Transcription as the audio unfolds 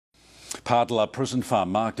Pardelup Prison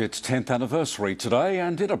Farm marked its 10th anniversary today,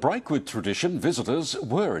 and in a break with tradition, visitors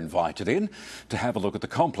were invited in to have a look at the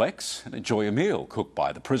complex and enjoy a meal cooked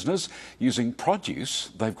by the prisoners using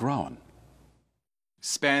produce they've grown.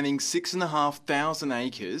 Spanning 6,500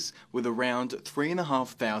 acres with around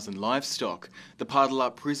 3,500 livestock, the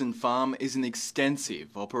Pardelup Prison Farm is an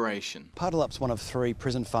extensive operation. Pardelup's one of 3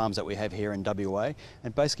 prison farms that we have here in WA,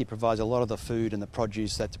 and basically provides a lot of the food and the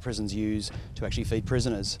produce that the prisons use to actually feed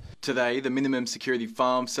prisoners. Today, the minimum security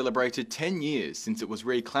farm celebrated 10 years since it was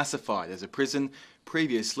reclassified as a prison.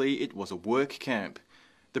 Previously, it was a work camp.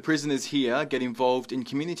 The prisoners here get involved in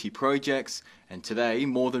community projects, and today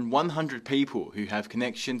more than 100 people who have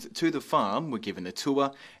connections to the farm were given a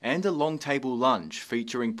tour and a long table lunch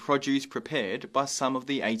featuring produce prepared by some of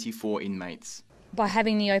the 84 inmates. By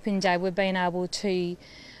having the open day, we've been able to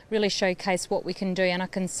really showcase what we can do, and I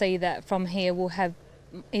can see that from here we'll have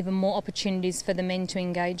even more opportunities for the men to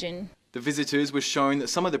engage in. The visitors were shown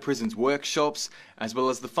some of the prison's workshops, as well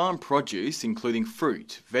as the farm produce, including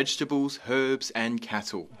fruit, vegetables, herbs and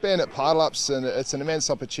cattle. Being at Pardelup's, it's an immense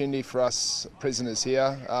opportunity for us prisoners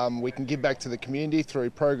here. We can give back to the community through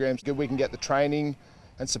programs. We can get the training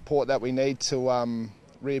and support that we need to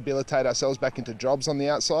rehabilitate ourselves back into jobs on the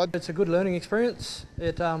outside. It's a good learning experience.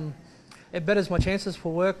 It betters my chances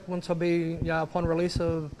for work once I be upon release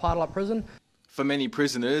of Pardelup Prison. For many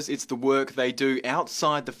prisoners, it's the work they do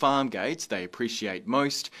outside the farm gates they appreciate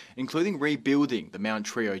most, including rebuilding the Mount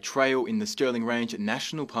Trio Trail in the Stirling Range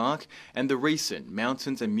National Park and the recent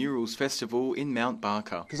Mountains and Murals Festival in Mount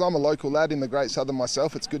Barker. Because I'm a local lad in the Great Southern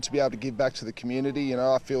myself, it's good to be able to give back to the community. You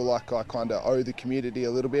know, I feel like I kind of owe the community a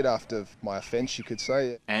little bit after my offence, you could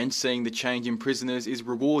say. And seeing the change in prisoners is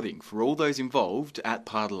rewarding for all those involved at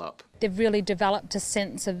Pardelup. They've really developed a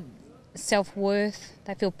sense of self-worth.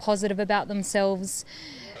 They feel positive about themselves.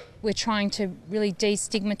 We're trying to really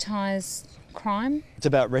destigmatise crime. It's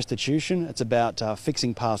about restitution, it's about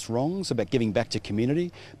fixing past wrongs, about giving back to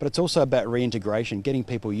community, but it's also about reintegration, getting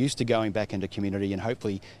people used to going back into community and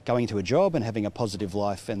hopefully going to a job and having a positive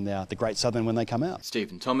life in the Great Southern when they come out.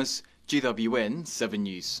 Stephen Thomas, GWN 7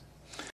 News.